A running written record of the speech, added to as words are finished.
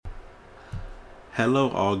Hello,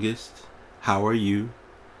 August. How are you?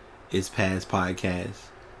 It's Past Podcast.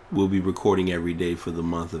 We'll be recording every day for the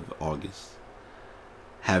month of August.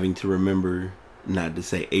 Having to remember not to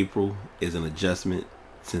say April is an adjustment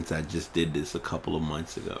since I just did this a couple of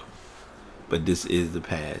months ago. But this is the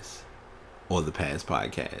past, or the Past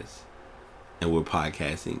Podcast. And we're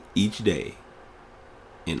podcasting each day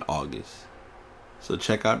in August. So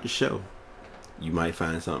check out the show. You might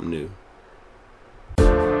find something new.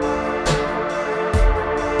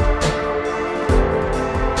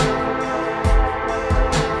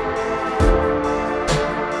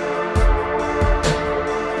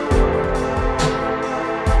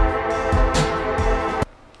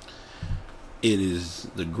 It is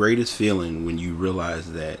the greatest feeling when you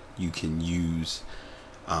realize that you can use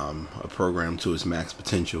a program to its max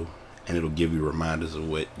potential, and it'll give you reminders of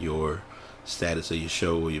what your status of your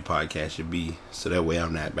show or your podcast should be, so that way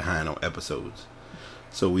I'm not behind on episodes.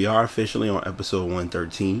 So we are officially on episode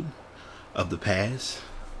 113 of The Past.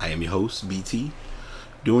 I am your host, BT,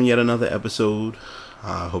 doing yet another episode.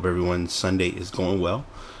 I hope everyone's Sunday is going well.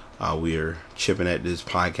 We are chipping at this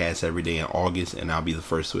podcast every day in August, and I'll be the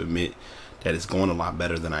first to admit that it's going a lot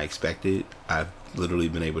better than I expected. I've literally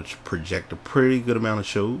been able to project a pretty good amount of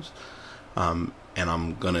shows. And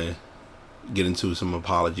I'm going to get into some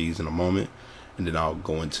apologies in a moment. And then I'll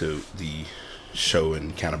go into the show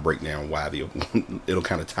and kind of break down why it'll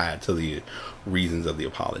kind of tie to the reasons of the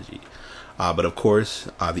apology. But of course,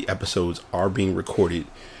 the episodes are being recorded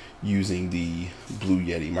using the Blue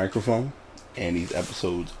Yeti microphone. And these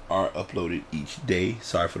episodes are uploaded each day.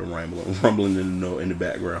 Sorry for the rumbling in the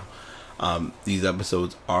background. These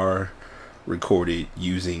episodes are recorded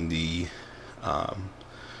using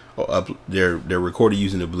they're recorded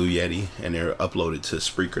using the Blue Yeti, and they're uploaded to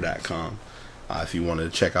Spreaker.com. If you want to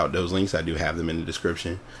check out those links, I do have them in the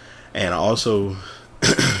description. And also,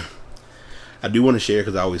 I do want to share,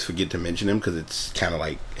 because I always forget to mention them, because it's kind of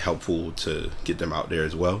like helpful to get them out there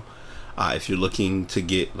as well. If you're looking to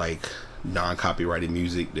get like non-copyrighted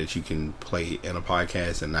music that you can play in a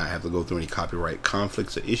podcast and not have to go through any copyright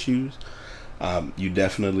conflicts or issues, you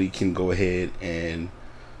definitely can go ahead and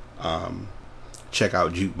check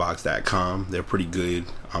out jukebox.com. They're pretty good.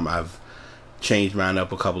 I've changed mine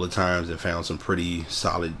up a couple of times and found some pretty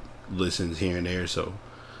solid listens here and there, so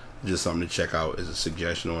just something to check out as a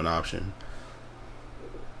suggestion or an option.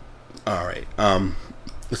 Alright,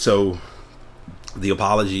 so the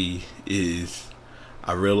apology is,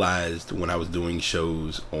 I realized when I was doing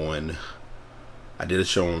shows I did a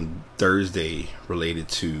show on Thursday related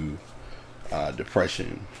to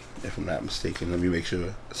depression, if I'm not mistaken. Let me make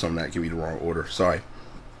sure so I'm not giving you the wrong order. Sorry.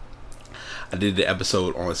 I did the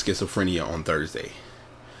episode on schizophrenia on Thursday.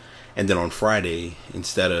 And then on Friday,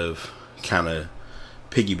 instead of kind of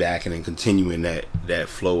piggybacking and continuing that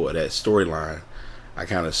flow or that storyline, I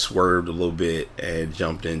kind of swerved a little bit and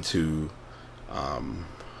jumped into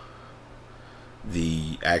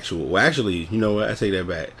the actual, well, actually, you know what, I take that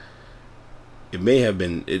back. It may have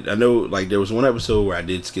been, I know, like, there was one episode where I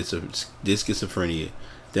did schizophrenia.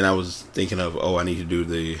 Then I was thinking of, I need to do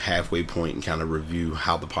the halfway point and kind of review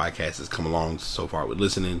how the podcast has come along so far with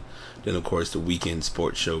listening. Then, of course, the weekend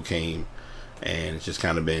sports show came, and it's just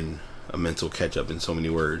kind of been a mental catch-up in so many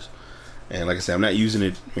words. And like I said, I'm not using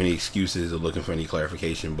it for any excuses or looking for any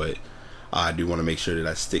clarification, but I do want to make sure that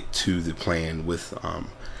I stick to the plan with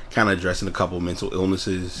kind of addressing a couple mental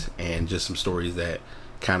illnesses and just some stories that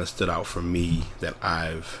kind of stood out for me that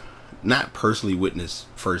I've not personally witnessed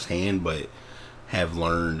firsthand, but have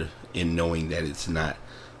learned in knowing that it's not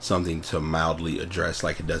something to mildly address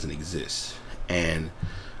like it doesn't exist. And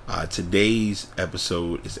today's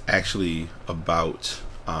episode is actually about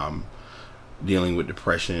dealing with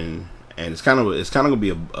depression, and it's kind of going to be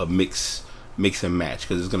a mix and match,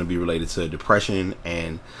 because it's going to be related to depression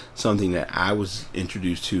and something that I was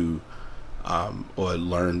introduced to or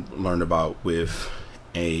learned about with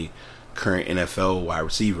a current NFL wide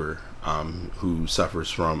receiver who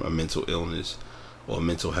suffers from a mental illness or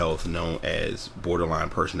mental health known as borderline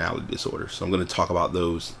personality disorder. So I'm going to talk about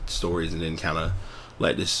those stories and then kind of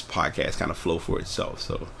let this podcast kind of flow for itself.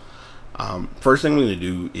 So first thing I'm going to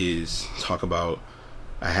do is talk about,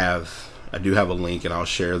 I do have a link, and I'll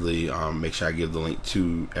share make sure I give the link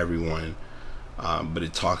to everyone. But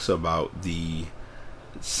it talks about the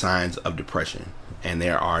signs of depression, and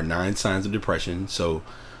there are 9 signs of depression. So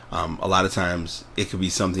a lot of times it could be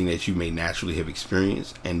something that you may naturally have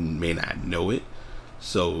experienced and may not know it.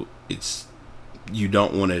 So you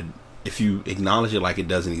don't want to, if you acknowledge it like it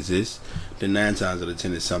doesn't exist, then 9 times out of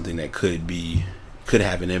 10 is something that could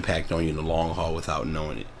have an impact on you in the long haul without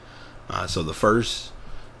knowing it. So the first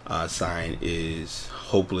sign is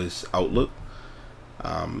hopeless outlook.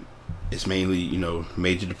 It's mainly,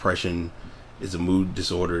 major depression is a mood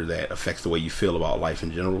disorder that affects the way you feel about life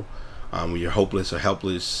in general. When you're hopeless or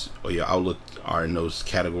helpless, or your outlook are in those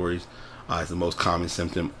categories, it's the most common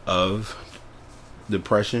symptom of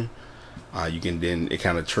depression. It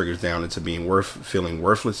kind of triggers down into feeling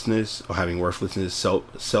worthlessness, or having worthlessness,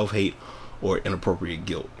 self hate, or inappropriate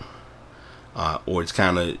guilt. Or it's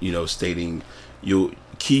kind of, stating your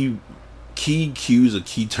key cues or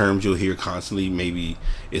key terms you'll hear constantly. Maybe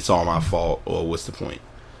it's all my fault, or what's the point?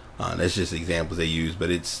 That's just examples they use,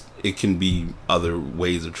 but it can be other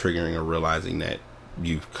ways of triggering or realizing that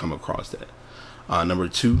you've come across that. Number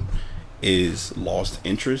 2 is lost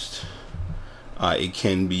interest. It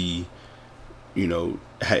can be,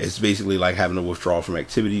 it's basically like having to withdraw from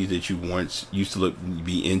activities that you once used to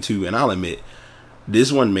be into. And I'll admit,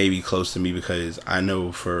 this one may be close to me, because I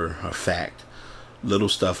know for a fact, little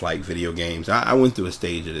stuff like video games. I went through a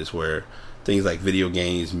stage of this where things like video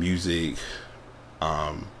games, music,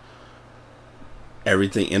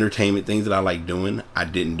 everything, entertainment, things that I like doing, I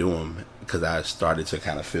didn't do them because I started to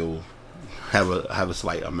kind of have a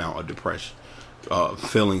slight amount of depression,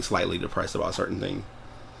 feeling slightly depressed about certain things.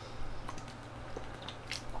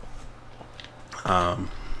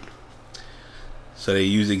 So they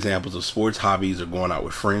use examples of sports, hobbies, or going out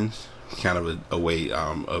with friends, kind of a way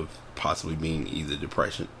of possibly being either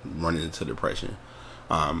running into depression.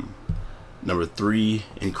 Number 3,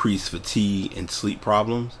 increased fatigue and sleep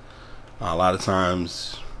problems. A lot of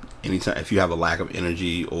times, anytime if you have a lack of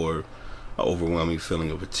energy or an overwhelming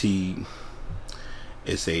feeling of fatigue,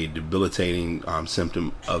 it's a debilitating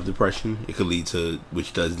symptom of depression. It could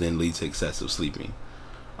which does then lead to excessive sleeping.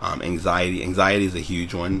 Anxiety is a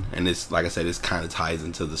huge one, and it's, like I said, this kind of ties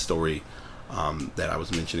into the story that I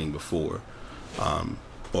was mentioning before,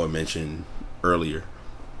 or mentioned earlier.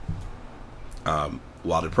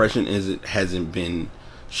 While depression hasn't been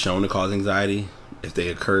shown to cause anxiety, if they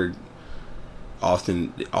occurred,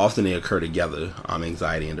 often they occur together.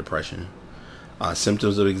 Anxiety and depression.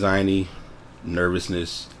 Symptoms of anxiety: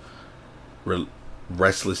 nervousness,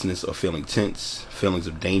 restlessness or feeling tense, feelings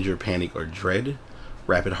of danger, panic, or dread,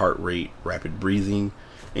 rapid heart rate, rapid breathing,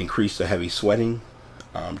 increased or heavy sweating,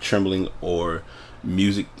 trembling or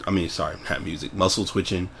muscle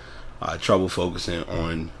twitching, trouble focusing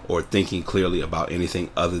on or thinking clearly about anything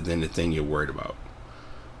other than the thing you're worried about.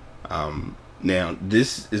 Now,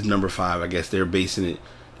 this is number 5. I guess they're basing it.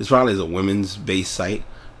 This probably is a women's based site,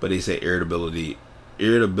 but they say irritability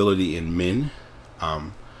in men,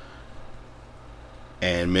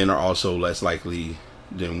 and men are also less likely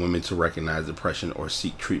than women to recognize depression or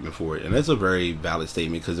seek treatment for it. And that's a very valid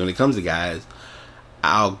statement, because when it comes to guys,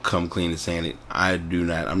 I'll come clean and saying it.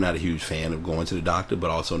 I'm not a huge fan of going to the doctor,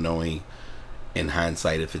 but also knowing in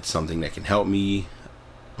hindsight, if it's something that can help me,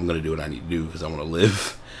 I'm going to do what I need to do, because I want to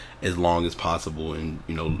live as long as possible and,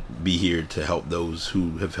 be here to help those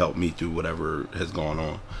who have helped me through whatever has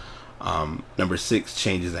gone on. Number 6,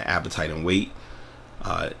 changes in appetite and weight.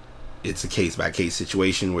 It's a case by case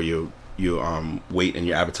situation where your weight and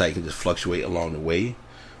your appetite can just fluctuate along the way.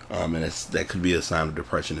 And that could be a sign of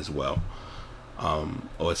depression as well.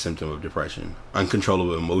 Or a symptom of depression.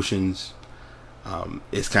 Uncontrollable emotions.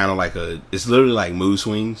 It's kind of it's literally like mood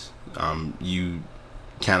swings. You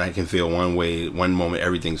kind of can feel one way, one moment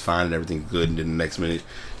everything's fine and everything's good, and then the next minute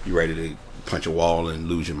you're ready to punch a wall and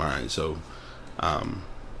lose your mind. So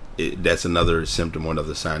that's another symptom or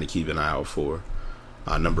another sign to keep an eye out for.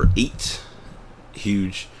 Number 8,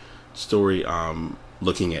 huge story,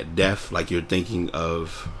 looking at death, like you're thinking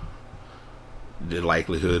of the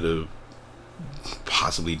likelihood of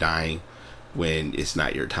possibly dying when it's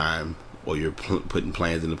not your time, or you're putting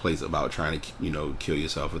plans into place about trying to kill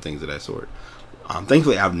yourself or things of that sort.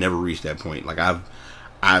 Thankfully I've never reached that point. Like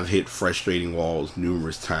I've hit frustrating walls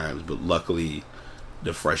numerous times, but luckily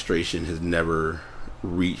the frustration has never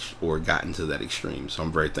reached or gotten to that extreme, so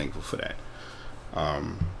I'm very thankful for that.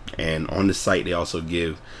 And on the site they also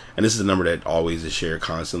give, and this is a number that always is shared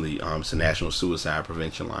constantly, it's the National Suicide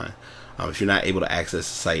Prevention Line. If you're not able to access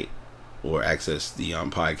the site or access the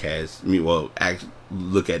podcast,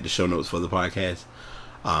 look at the show notes for the podcast,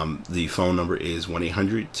 the phone number is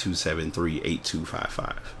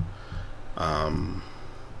 1-800-273-8255. I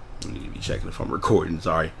need to be checking if I'm recording,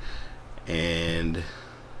 sorry. And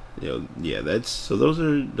those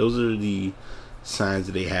are the signs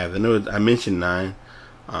that they have. I know I mentioned 9,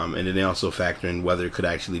 and then they also factor in whether it could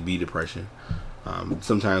actually be depression.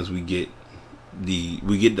 Sometimes we get the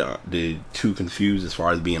two confused as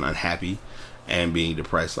far as being unhappy and being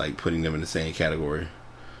depressed, like putting them in the same category.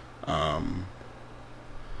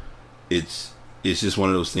 It's it's just one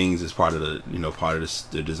of those things. It's part of the part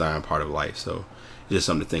of the design, part of life. So it's just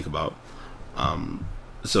something to think about.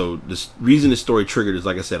 So the reason this story triggered is,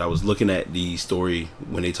 like I said, I was looking at the story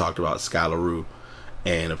when they talked about Skylar Rue,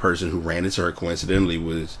 and a person who ran into her coincidentally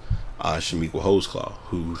was Shamika Holdsclaw,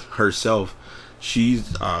 who herself,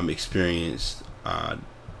 she's experienced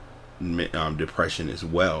depression as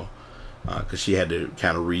well, because she had to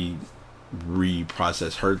kind of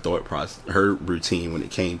reprocess her thought process, her routine when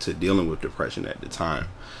it came to dealing with depression at the time.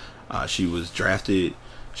 She was drafted.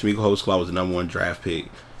 Shamika Holdsclaw was the #1 draft pick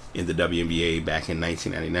in the WNBA back in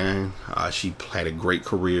 1999. She had a great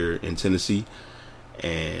career in Tennessee,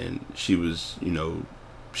 and she was, her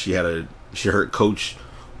coach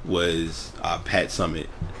was Pat Summitt,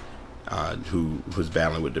 who was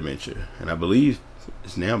battling with dementia, and I believe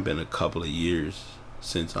it's now been a couple of years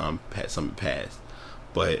since Pat Summitt passed.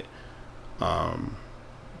 But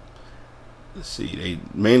let's see, they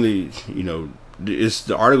mainly, it's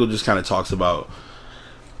the article just kind of talks about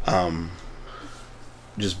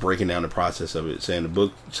just breaking down the process of it, saying the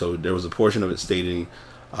book. So there was a portion of it stating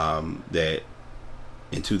that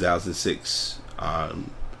in 2006,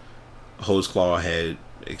 Holdsclaw had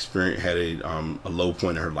a low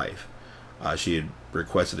point in her life. She had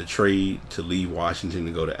requested a trade to leave Washington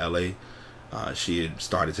to go to LA. She had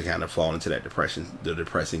started to kind of fall into that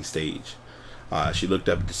depressing stage. She looked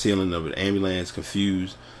up at the ceiling of an ambulance,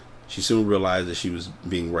 confused. She soon realized that she was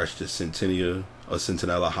being rushed to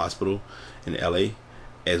Centinela Hospital in LA.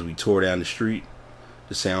 As we tore down the street,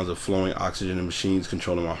 the sounds of flowing oxygen and machines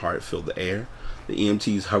controlling my heart filled the air. The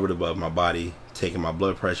EMTs hovered above my body, taking my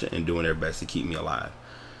blood pressure and doing their best to keep me alive.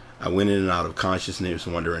 I went in and out of consciousness,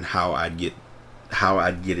 wondering how I'd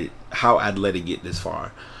let it get this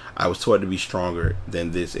far. I was taught to be stronger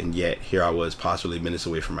than this, and yet here I was, possibly minutes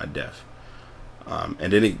away from my death.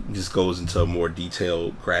 And then it just goes into a more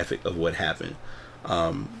detailed graphic of what happened.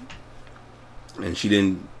 And she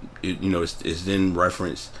didn't, it's then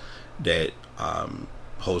referenced that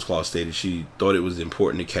Holdsclaw stated she thought it was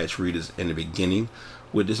important to catch readers in the beginning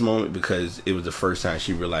with this moment, because it was the first time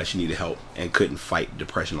she realized she needed help and couldn't fight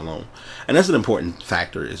depression alone. And that's an important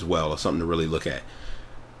factor as well, or something to really look at.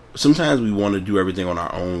 Sometimes we want to do everything on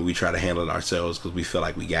our own. We try to handle it ourselves because we feel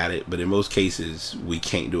like we got it. But in most cases, we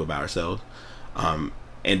can't do it by ourselves. And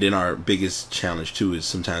then our biggest challenge, too, is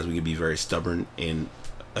sometimes we can be very stubborn in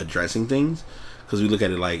addressing things, because we look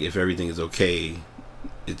at it like if everything is okay,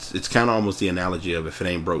 it's kind of almost the analogy of if it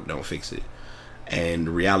ain't broke, don't fix it. And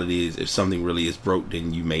the reality is, if something really is broke,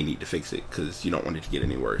 then you may need to fix it because you don't want it to get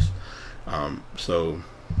any worse. So,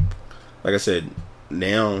 like I said,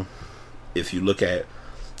 now if you look at,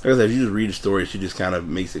 like I said, if you just read the story, she just kind of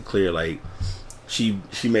makes it clear, like she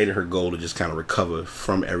made it her goal to just kind of recover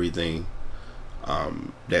from everything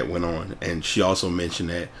that went on. And she also mentioned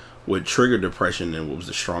that what triggered depression and what was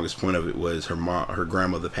the strongest point of it was her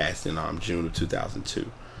grandmother passed in June of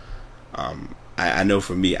 2002. I know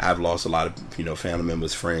for me, I've lost a lot of family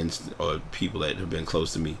members, friends, or people that have been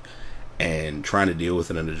close to me, and trying to deal with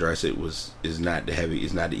it and address it is not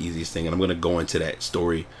the easiest thing. And I'm going to go into that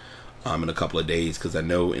story in a couple of days, because I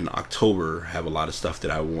know in October I have a lot of stuff that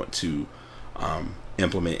I want to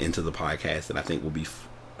implement into the podcast that I think will be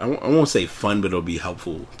I won't say fun, but it'll be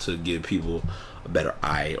helpful to give people a better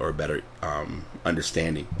eye or a better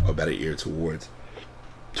understanding or better ear towards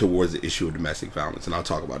the issue of domestic violence. And I'll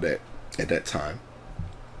talk about that at that time.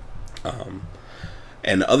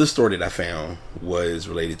 And the other story that I found was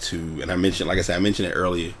related to, and I mentioned it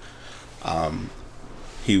earlier.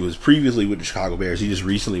 He was previously with the Chicago Bears. He just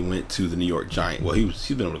recently went to the New York Giants. Well, he's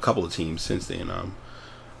been with a couple of teams since then.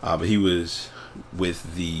 But he was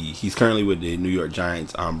he's currently with the New York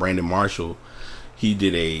Giants. Brandon Marshall, he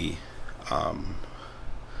did a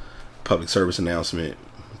public service announcement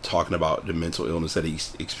talking about the mental illness that he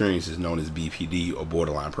experiences, known as BPD, or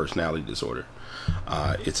borderline personality disorder.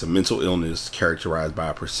 It's a mental illness characterized by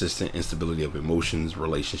a persistent instability of emotions,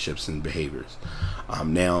 relationships, and behaviors.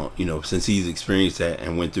 Now, since he's experienced that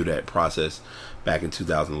and went through that process back in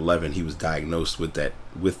 2011, he was diagnosed with that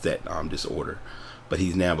disorder. But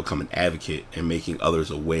he's now become an advocate and making others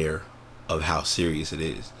aware of how serious it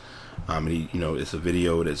is. It's a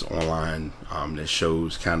video that's online that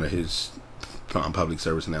shows kind of his public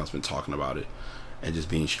service announcement talking about it and just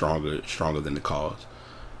being stronger than the cause.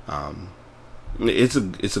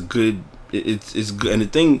 It's good. And the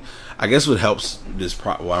thing, I guess, what helps this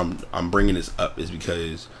why I'm bringing this up is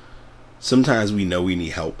because sometimes we know we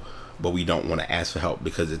need help, but we don't want to ask for help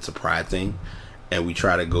because it's a pride thing, and we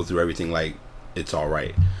try to go through everything like it's all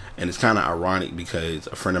right. And it's kind of ironic because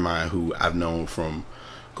a friend of mine who I've known from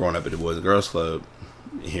growing up at the Boys and Girls Club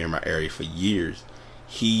here in my area for years,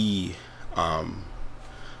 he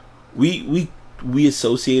We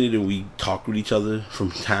associated and we talked with each other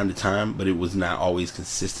from time to time, but it was not always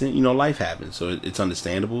consistent. You know, life happens, so it's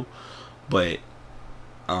understandable. But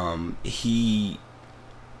he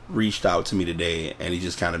reached out to me today, and he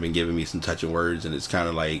just kind of been giving me some touching words, and it's kind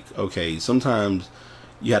of like, okay, sometimes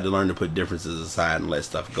you have to learn to put differences aside and let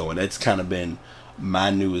stuff go, and that's kind of been my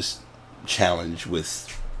newest challenge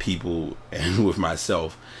with people and with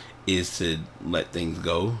myself, is to let things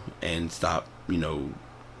go and stop,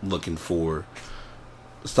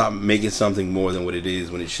 stop making something more than what it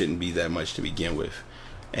is when it shouldn't be that much to begin with.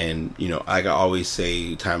 And I can always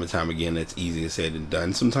say time and time again, that's easier said than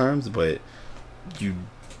done sometimes, but you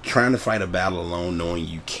trying to fight a battle alone knowing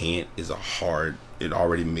you can't is it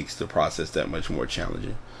already makes the process that much more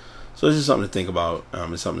challenging. So it's just something to think about.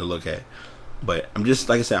 It's something to look at. But I'm just,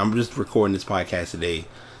 like I said, I'm just recording this podcast today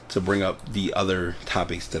to bring up the other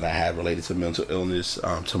topics that I have related to mental illness.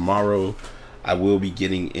 Tomorrow I will be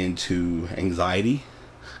getting into anxiety,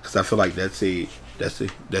 because I feel like that's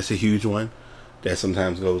a huge one that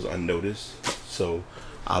sometimes goes unnoticed. So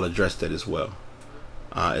I'll address that as well.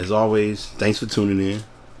 As always, thanks for tuning in.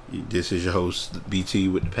 This is your host, BT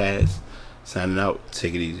with the Pass, signing out.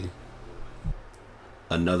 Take it easy.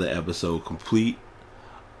 Another episode complete.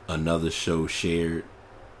 Another show shared.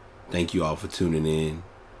 Thank you all for tuning in.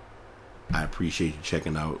 I appreciate you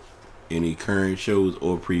checking out any current shows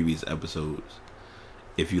or previous episodes.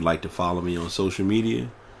 If you'd like to follow me on social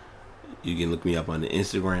media, you can look me up on the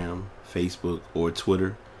Instagram, Facebook, or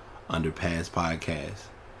Twitter under Pass Podcast.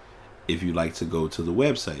 If you'd like to go to the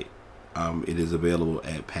website, it is available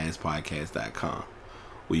at passpodcast.com,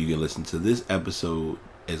 where you can listen to this episode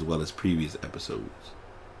as well as previous episodes.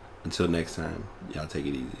 Until next time, y'all take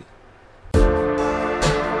it easy.